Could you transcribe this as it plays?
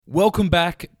Welcome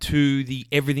back to the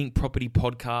Everything Property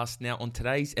Podcast. Now, on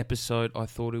today's episode, I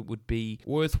thought it would be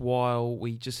worthwhile.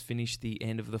 We just finished the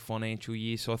end of the financial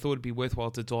year, so I thought it'd be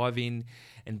worthwhile to dive in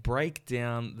and break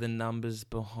down the numbers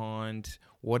behind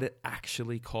what it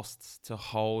actually costs to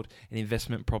hold an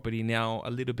investment property. Now,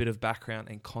 a little bit of background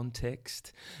and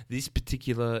context. This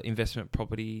particular investment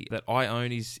property that I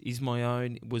own is my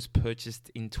own. It was purchased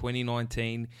in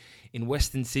 2019 in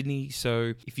Western Sydney.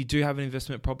 So if you do have an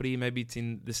investment property, maybe it's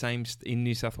in the same in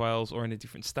New South Wales or in a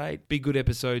different state, be a good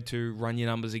episode to run your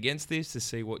numbers against this to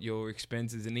see what your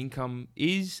expenses and income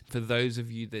is. For those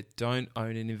of you that don't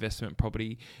own an investment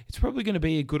property, it's probably going to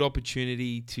be a good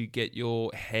opportunity to get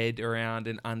your head around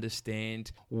and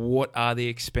understand what are the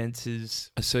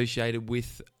expenses associated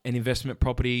with an investment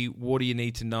property, what do you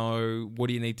need to know, what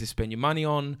do you need to spend your money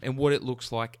on, and what it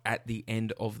looks like at the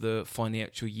end of the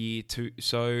financial year.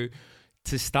 So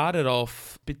to start it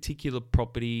off, particular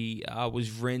property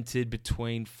was rented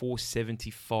between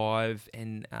 $475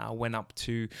 and went up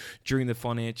to, during the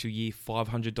financial year,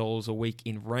 $500 a week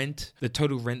in rent. The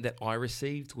total rent that I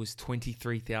received was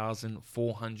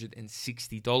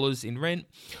 $23,460 in rent.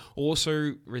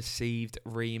 Also received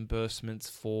reimbursements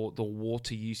for the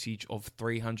water usage of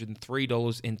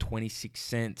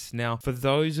 $303.26. Now, for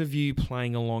those of you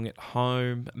playing along at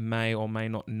home, may or may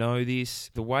not know this,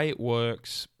 the way it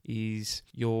works is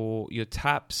your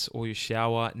taps or your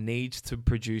shower needs to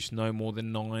produce no more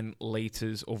than 9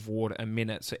 liters of water a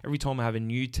minute. So every time I have a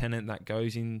new tenant that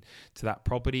goes into that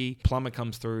property, plumber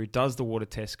comes through, does the water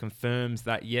test, confirms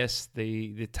that yes,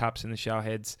 the taps and the shower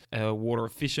heads are water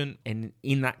efficient, and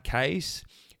in that case,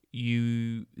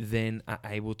 you then are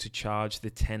able to charge the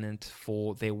tenant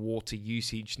for their water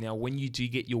usage. Now, when you do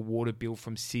get your water bill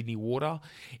from Sydney Water,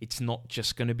 it's not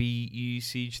just going to be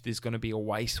usage. There's going to be a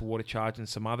wastewater charge and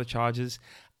some other charges.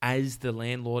 As the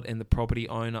landlord and the property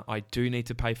owner, I do need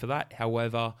to pay for that.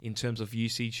 However, in terms of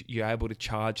usage, you're able to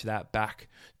charge that back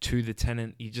to the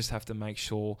tenant. You just have to make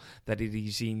sure that it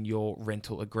is in your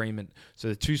rental agreement. So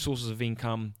the two sources of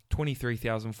income,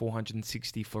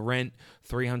 $23,460 for rent,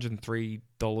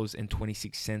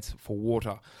 $303.26 for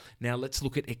water. Now let's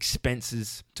look at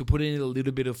expenses. To put it in a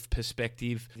little bit of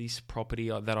perspective, this property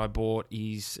that I bought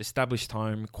is established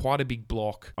home, quite a big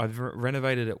block. I've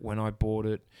renovated it when I bought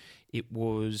it. It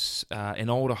was an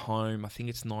older home. I think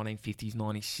it's 1950s,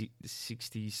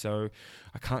 1960s, so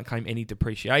I can't claim any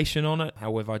depreciation on it.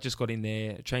 However, I just got in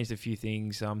there, changed a few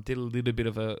things, did a little bit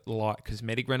of a light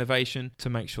cosmetic renovation to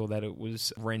make sure that it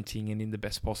was renting and in the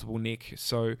best possible nick.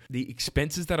 So the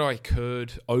expenses that I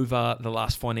incurred over the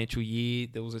last financial year,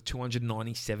 there was a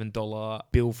 $297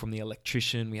 bill from the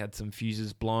electrician. We had some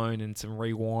fuses blown and some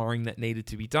rewiring that needed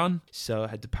to be done, so I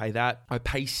had to pay that. I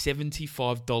pay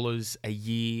 $75 a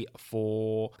year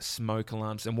for smoke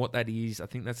alarms, and what that is, I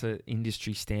think that's an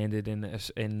industry standard and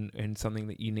something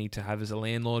that you need to have as a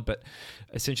landlord, but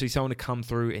essentially someone to come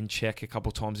through and check a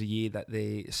couple times a year that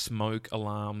the smoke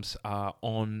alarms are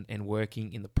on and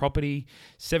working in the property.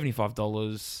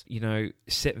 $75,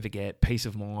 set and forget, peace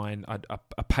of mind. I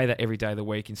pay that every day of the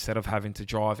week instead of having to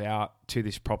drive out to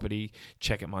this property,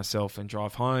 check it myself and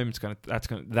drive home.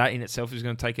 That in itself is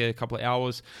going to take a couple of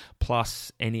hours,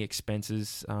 plus any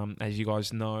expenses, as you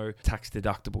guys know, tax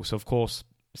deductible. So of course,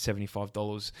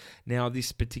 $75. Now,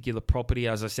 this particular property,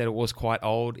 as I said, it was quite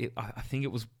old. I think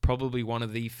it was probably one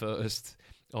of the first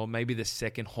or maybe the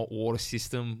second hot water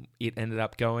system it ended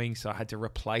up going. So I had to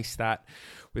replace that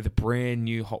with a brand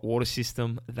new hot water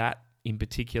system. That in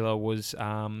particular was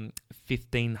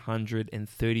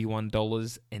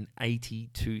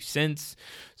 $1,531.82.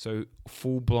 So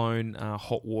full-blown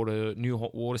new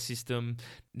hot water system.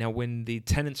 Now, when the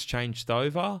tenants changed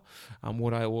over,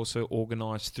 what I also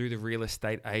organised through the real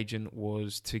estate agent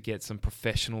was to get some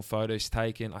professional photos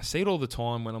taken. I see it all the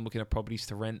time when I'm looking at properties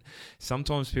to rent.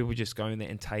 Sometimes people just go in there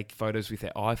and take photos with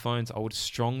their iPhones. I would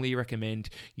strongly recommend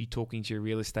you talking to your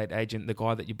real estate agent, the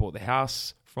guy that you bought the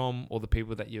house from, or the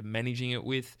people that you're managing it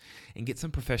with, and get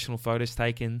some professional photos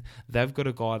taken. They've got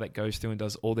a guy that goes through and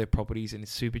does all their properties, and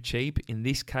it's super cheap. In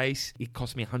this case, it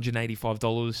cost me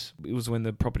 $185. It was when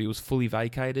the property was fully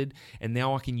vacated, and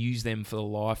now I can use them for the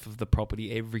life of the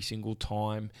property every single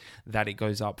time that it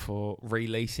goes up for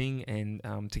releasing and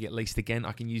to get leased again.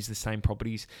 I can use the same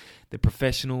properties. They're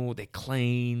professional, they're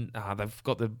clean, they've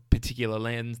got the particular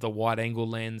lens, the wide angle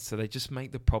lens, so they just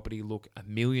make the property look $1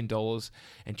 million.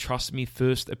 And trust me,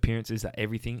 first appearances are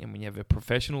everything, and when you have a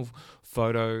professional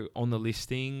photo on the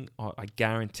listing, I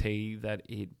guarantee that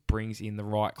it brings in the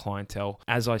right clientele.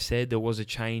 As I said, there was a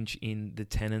change in the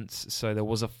tenants, so there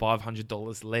was a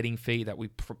 $500 letting fee that we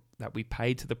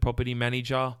paid to the property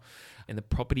manager. and the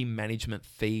property management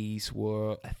fees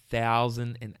were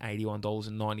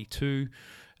 $1,081.92.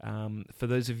 For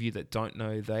those of you that don't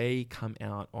know, they come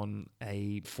out on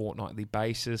a fortnightly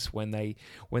basis. When they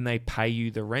pay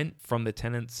you the rent from the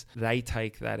tenants, they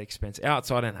take that expense out,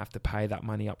 so I don't have to pay that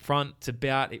money up front. It's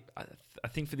about, I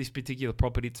think for this particular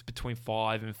property, it's between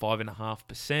 5 and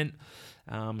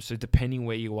 5.5%. So depending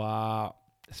where you are,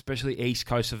 especially east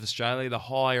coast of Australia, the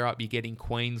higher up you get in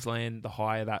Queensland, the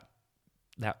higher that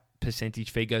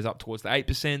percentage fee goes up towards the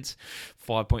 8%.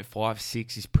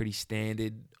 5.56 is pretty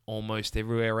standard almost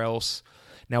everywhere else.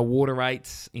 Now, water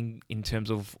rates in terms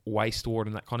of wastewater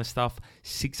and that kind of stuff,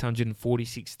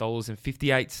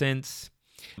 $646.58.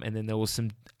 And then there was some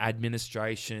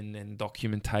administration and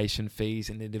documentation fees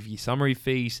and end-of-year summary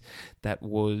fees. That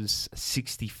was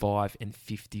 $65 and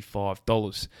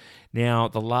 $55. Now,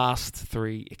 the last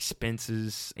three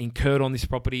expenses incurred on this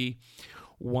property,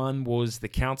 one was the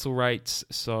council rates,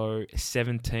 so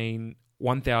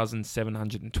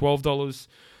 $1,712.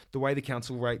 The way the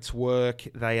council rates work,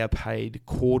 they are paid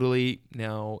quarterly.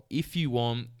 Now, if you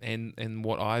want, and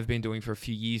what I've been doing for a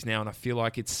few years now, and I feel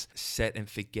like it's set and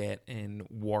forget and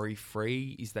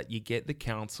worry-free, is that you get the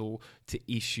council to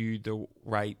issue the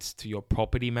rates to your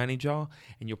property manager,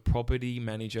 and your property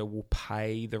manager will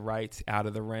pay the rates out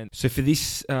of the rent. So for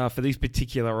these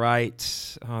particular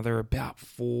rates, they're about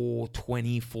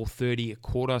 $420, $430 a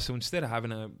quarter. So instead of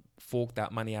having to fork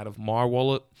that money out of my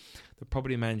wallet, the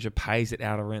property manager pays it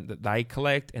out of rent that they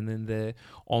collect, and then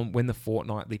when the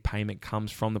fortnightly payment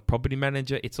comes from the property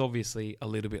manager, it's obviously a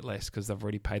little bit less because they've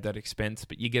already paid that expense.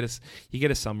 But you get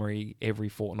a summary every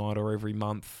fortnight or every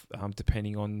month,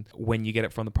 depending on when you get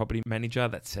it from the property manager,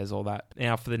 that says all that.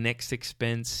 Now, for the next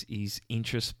expense is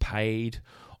interest paid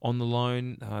on the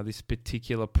loan. This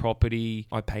particular property,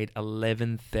 I paid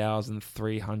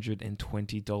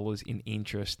 $11,320 in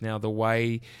interest. Now, the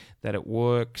way that it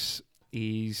works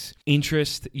is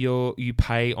interest you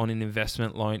pay on an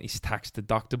investment loan is tax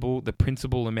deductible. The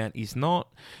principal amount is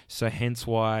not. So hence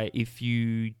why if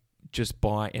you just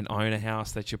buy and own a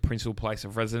house that's your principal place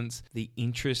of residence, the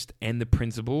interest and the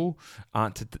principal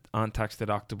aren't tax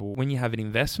deductible. When you have an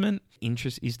investment,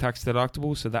 interest is tax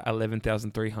deductible, so that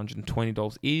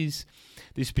 $11,320 is.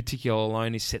 This particular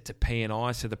loan is set to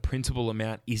P&I, so the principal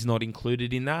amount is not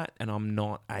included in that, and I'm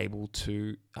not able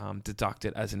to deduct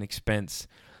it as an expense.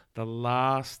 The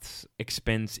last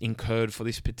expense incurred for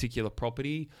this particular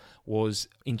property was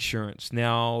insurance.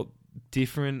 Now,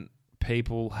 different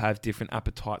people have different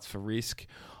appetites for risk.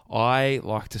 I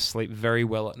like to sleep very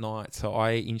well at night, so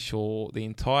I insure the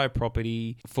entire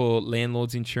property for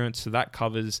landlord's insurance. So that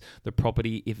covers the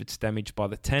property if it's damaged by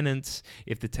the tenants,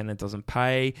 if the tenant doesn't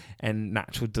pay, and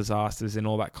natural disasters and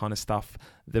all that kind of stuff.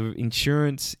 The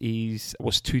insurance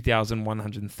was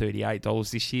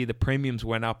 $2,138 this year. The premiums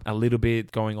went up a little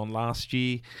bit going on last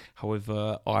year.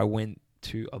 However, I went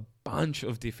to a bunch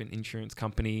of different insurance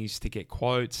companies to get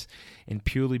quotes, and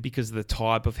purely because of the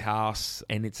type of house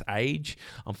and its age,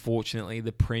 unfortunately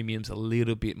the premium's a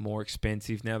little bit more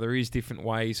expensive. Now, there is different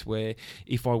ways where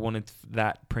if I wanted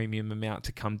that premium amount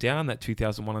to come down, that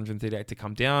 $2,138 to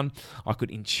come down, I could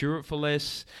insure it for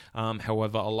less.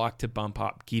 However, I like to bump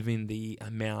up given the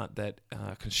amount that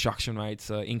construction rates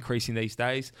are increasing these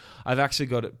days. I've actually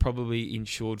got it probably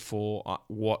insured for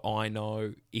what I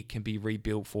know it can be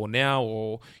rebuilt for now,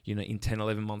 or in 10,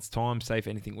 11 months time, say if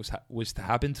anything was to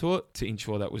happen to it, to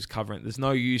ensure that was covering it. There's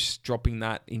no use dropping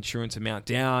that insurance amount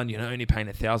down, only paying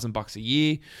 $1,000 a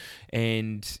year,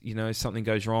 and, something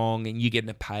goes wrong and you're getting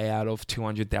a payout of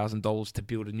 $200,000 to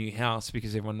build a new house,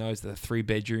 because everyone knows that a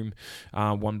 3-bedroom,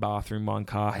 1 bathroom, 1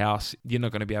 car house, you're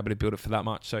not going to be able to build it for that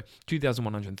much. So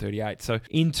 $2,138. So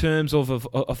in terms of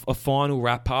a final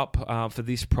wrap up for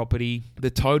this property,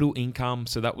 the total income,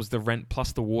 so that was the rent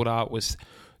plus the water, was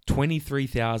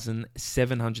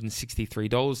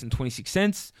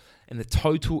 $23,763.26, and the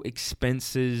total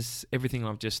expenses, everything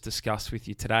I've just discussed with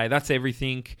you today, that's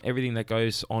everything that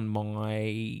goes on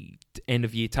my end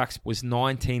of year tax, was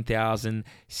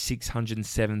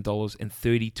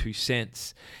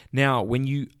 $19,607.32. Now, when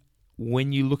you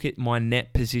look at my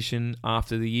net position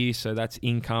after the year, so that's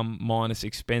income minus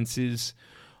expenses,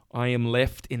 I am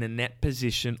left in a net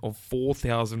position of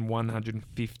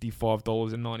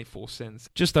 $4,155.94,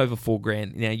 just over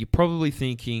 $4,000. Now, you're probably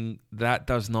thinking that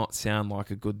does not sound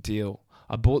like a good deal.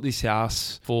 I bought this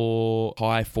house for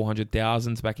high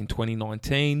 400,000s back in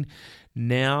 2019.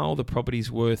 Now the property's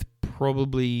worth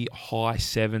probably high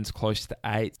 7s, close to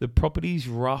 8. The property's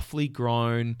roughly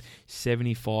grown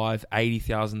 $75,000,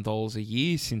 $80,000 a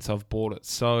year since I've bought it.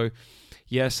 So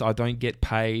yes, I don't get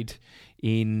paid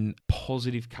in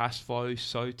positive cash flow,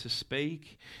 so to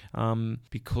speak,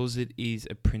 because it is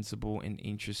a principal and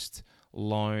interest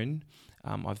loan.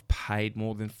 I've paid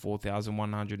more than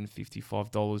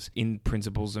 $4,155 in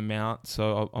principal's amount,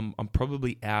 so I'm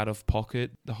probably out of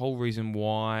pocket. The whole reason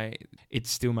why it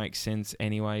still makes sense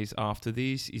anyways after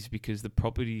this is because the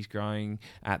property is growing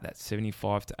at that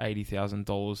 $75,000 to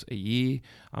 $80,000 a year.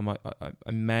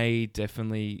 I may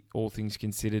definitely, all things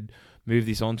considered, move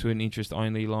this onto an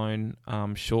interest-only loan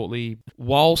shortly.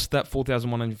 Whilst that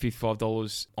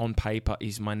 $4,155 on paper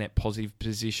is my net positive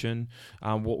position,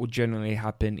 what would generally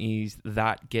happen is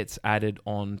that gets added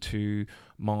on to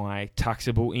my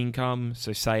taxable income.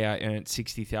 So say I earned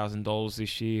 $60,000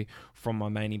 this year from my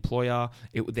main employer,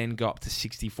 it would then go up to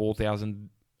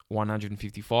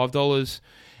 $64,155.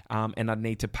 And I'd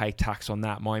need to pay tax on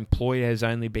that. My employer has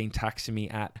only been taxing me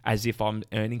at as if I'm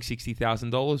earning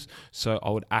 $60,000. So I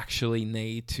would actually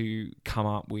need to come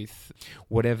up with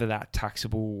whatever that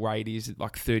taxable rate is,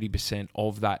 like 30%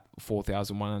 of that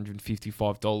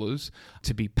 $4,155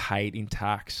 to be paid in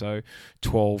tax. So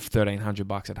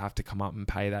 $1,300 I'd have to come up and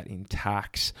pay that in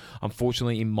tax.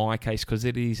 Unfortunately, in my case, because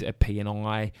it is a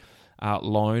P&I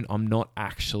loan, I'm not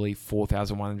actually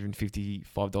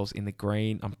 $4,155 in the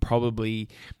green. I'm probably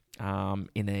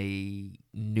in a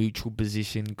neutral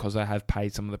position because I have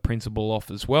paid some of the principal off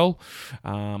as well,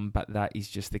 but that is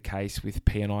just the case with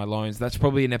P&I loans. That's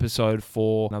probably an episode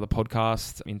for another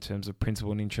podcast in terms of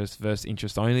principal and interest versus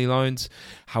interest-only loans.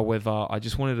 However, I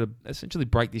just wanted to essentially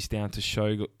break this down to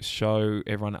show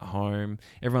everyone at home,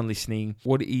 everyone listening,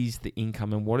 what is the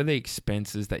income and what are the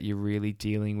expenses that you're really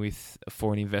dealing with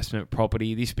for an investment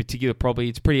property. This particular property,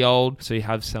 it's pretty old, so you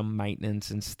have some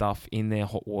maintenance and stuff in there,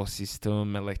 hot water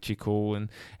system, electrical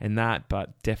and that,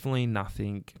 but definitely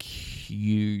nothing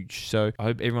huge. So I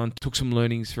hope everyone took some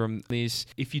learnings from this.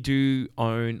 If you do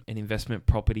own an investment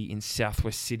property in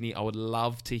Southwest Sydney, I would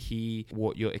love to hear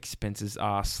what your expenses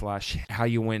are / how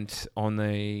you went on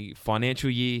the financial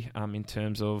year in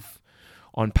terms of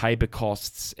on paper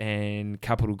costs and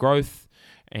capital growth.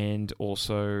 And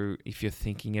also, if you're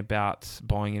thinking about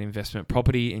buying an investment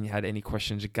property and you had any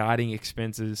questions regarding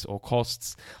expenses or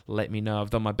costs, let me know.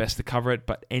 I've done my best to cover it,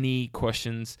 but any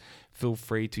questions, feel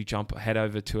free to head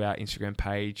over to our Instagram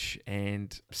page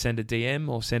and send a DM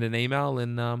or send an email,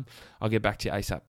 and I'll get back to you ASAP.